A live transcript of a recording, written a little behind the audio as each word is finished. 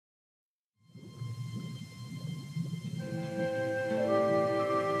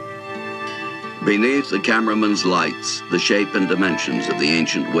Beneath the cameraman's lights, the shape and dimensions of the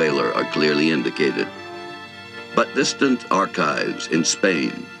ancient whaler are clearly indicated. But distant archives in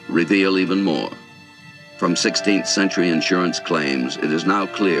Spain reveal even more. From 16th century insurance claims, it is now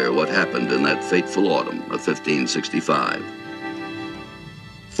clear what happened in that fateful autumn of 1565.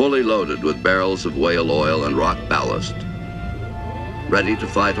 Fully loaded with barrels of whale oil and rock ballast, ready to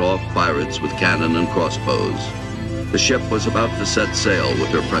fight off pirates with cannon and crossbows, the ship was about to set sail with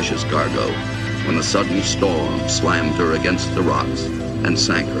her precious cargo when a sudden storm slammed her against the rocks and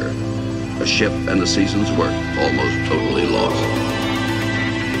sank her. A ship and a season's work almost totally lost.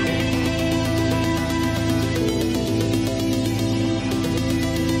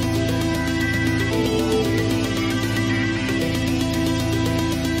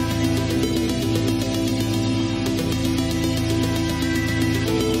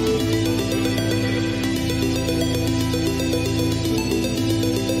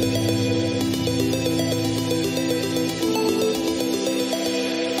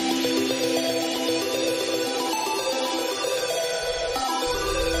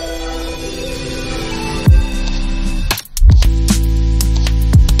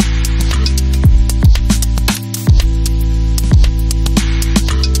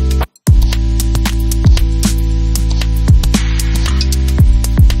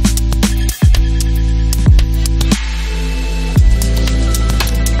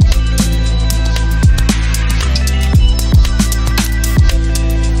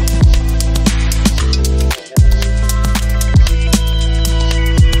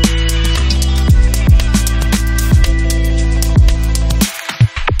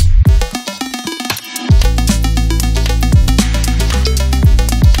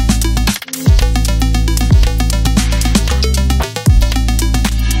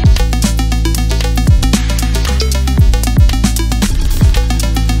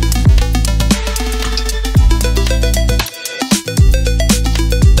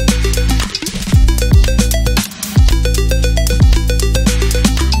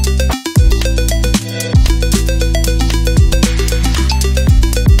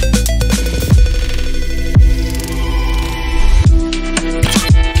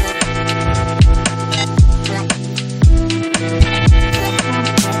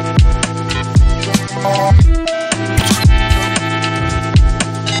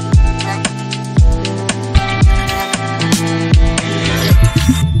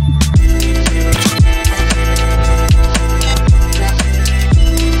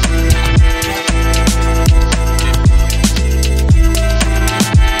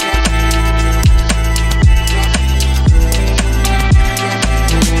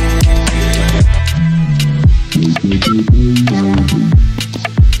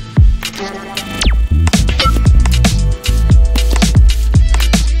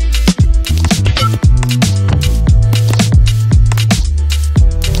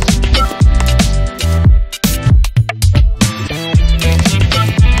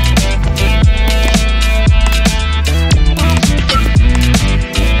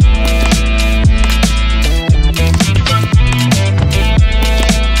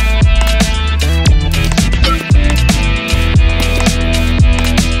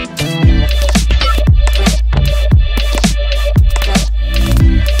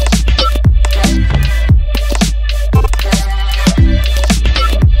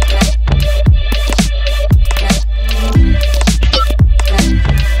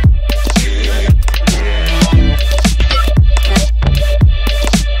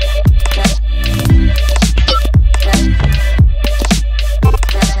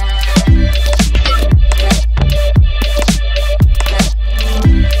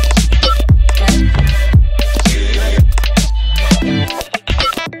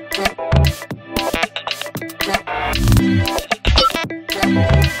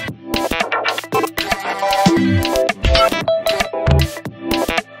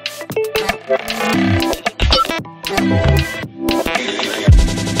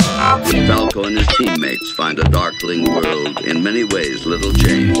 Falco and his teammates find a darkling world in many ways little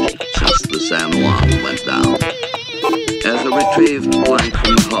changed since the San Juan went down. As a retrieved plank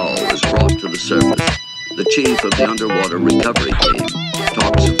from the hull is brought to the surface, the chief of the underwater recovery team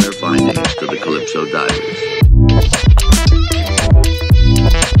talks of their findings to the Calypso divers.